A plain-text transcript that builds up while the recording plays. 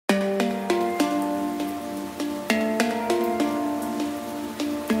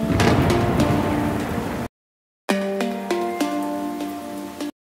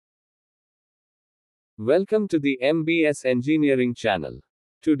Welcome to the MBS Engineering channel.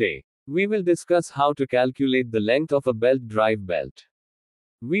 Today, we will discuss how to calculate the length of a belt drive belt.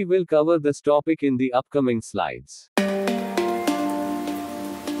 We will cover this topic in the upcoming slides.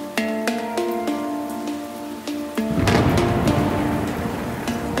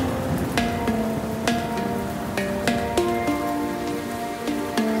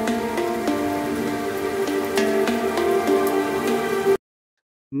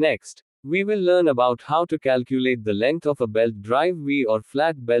 Next, we will learn about how to calculate the length of a belt drive V or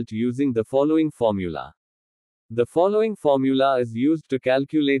flat belt using the following formula. The following formula is used to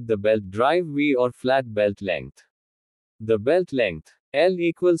calculate the belt drive V or flat belt length. The belt length, L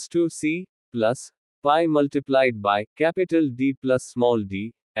equals to C plus pi multiplied by capital D plus small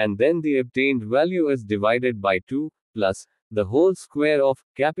d, and then the obtained value is divided by 2 plus the whole square of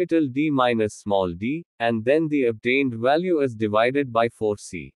capital D minus small d, and then the obtained value is divided by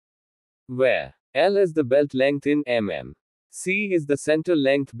 4c. Where L is the belt length in mm. C is the center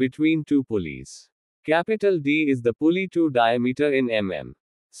length between two pulleys. Capital D is the pulley 2 diameter in mm.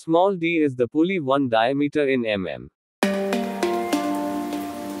 Small d is the pulley 1 diameter in mm.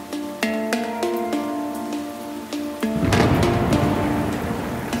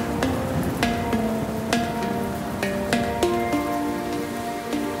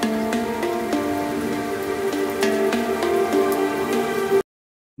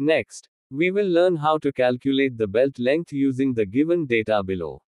 Next, we will learn how to calculate the belt length using the given data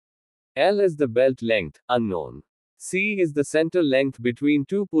below. L is the belt length, unknown. C is the center length between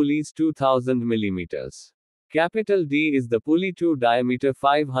two pulleys 2000 mm. Capital D is the pulley 2 diameter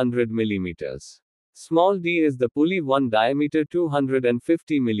 500 mm. Small d is the pulley 1 diameter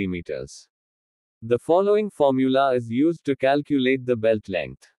 250 mm. The following formula is used to calculate the belt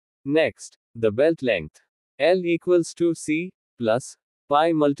length. Next, the belt length, L equals to C plus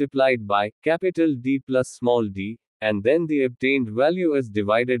pi multiplied by capital D plus small d, and then the obtained value is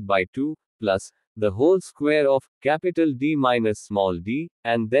divided by 2 plus the whole square of capital D minus small d,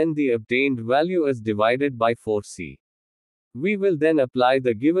 and then the obtained value is divided by 4c. We will then apply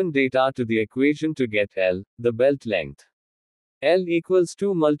the given data to the equation to get L, the belt length. L equals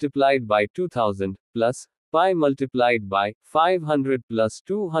 2 multiplied by 2000 plus pi multiplied by 500 plus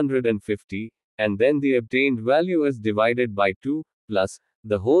 250, and then the obtained value is divided by 2 plus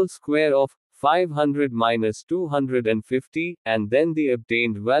the whole square of 500 minus 250, and then the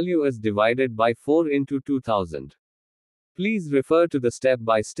obtained value is divided by 4 into 2000. Please refer to the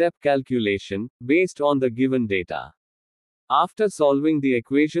step-by-step calculation, based on the given data. After solving the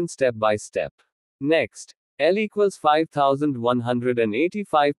equation step by step. Next, L equals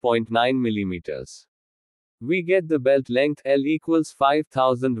 5185.9 millimeters. We get the belt length L equals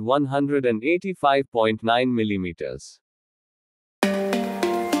 5185.9 millimeters.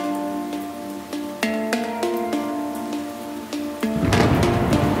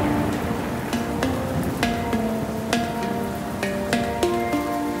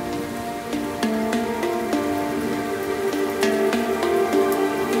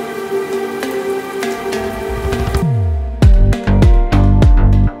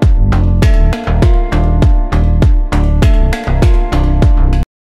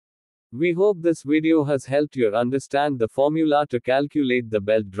 We hope this video has helped you understand the formula to calculate the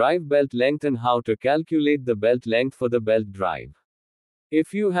belt drive belt length and how to calculate the belt length for the belt drive.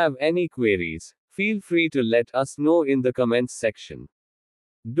 If you have any queries, feel free to let us know in the comments section.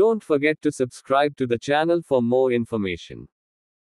 Don't forget to subscribe to the channel for more information.